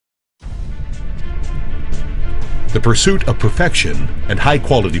The pursuit of perfection and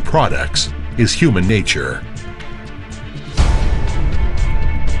high-quality products is human nature.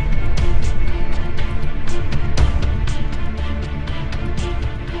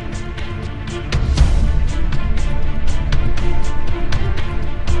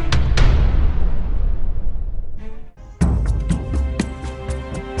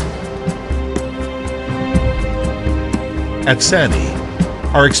 At SANY,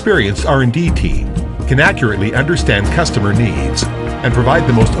 our experienced R&D team can accurately understand customer needs and provide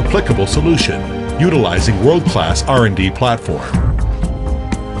the most applicable solution utilizing world-class R&D platform.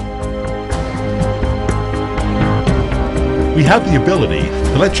 We have the ability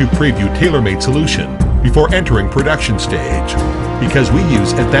to let you preview tailor-made solution before entering production stage because we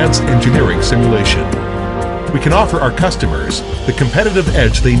use advanced engineering simulation. We can offer our customers the competitive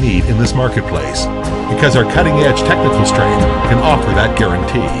edge they need in this marketplace because our cutting-edge technical strength can offer that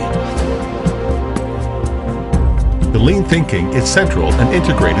guarantee. The lean thinking is central and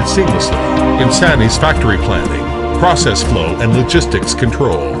integrated seamlessly in SANY's factory planning, process flow, and logistics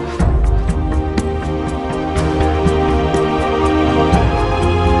control.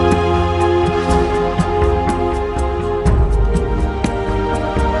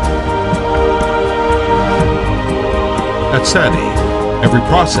 At SANY, every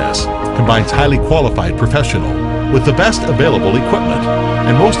process combines highly qualified professional with the best available equipment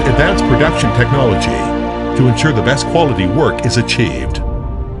and most advanced production technology to ensure the best quality work is achieved.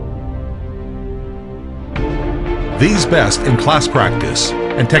 These best-in-class practice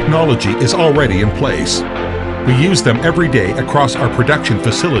and technology is already in place. We use them every day across our production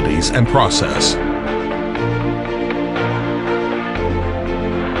facilities and process.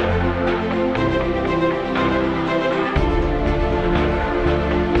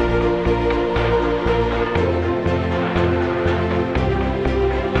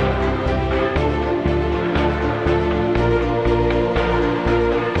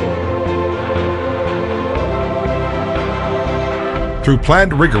 Through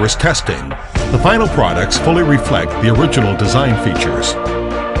planned rigorous testing, the final products fully reflect the original design features.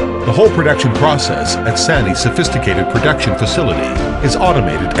 The whole production process at SANY's sophisticated production facility is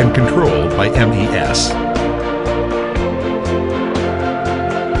automated and controlled by MES.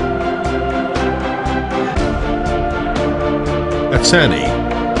 At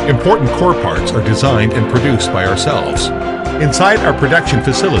SANY, important core parts are designed and produced by ourselves. Inside our production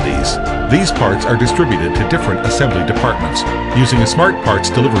facilities, these parts are distributed to different assembly departments using a smart parts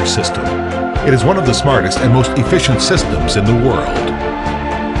delivery system. It is one of the smartest and most efficient systems in the world.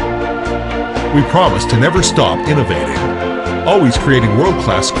 We promise to never stop innovating, always creating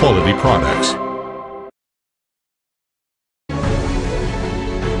world-class quality products.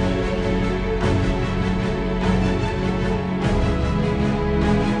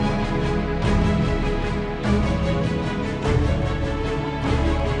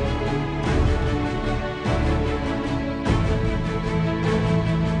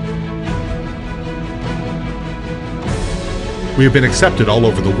 We have been accepted all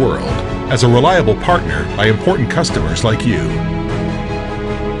over the world as a reliable partner by important customers like you.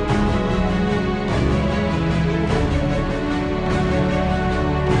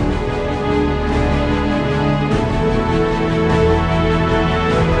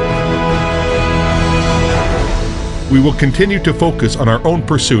 We will continue to focus on our own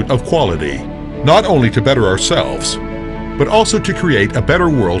pursuit of quality, not only to better ourselves, but also to create a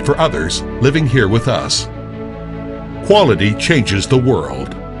better world for others living here with us. Quality changes the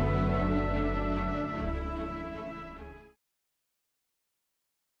world.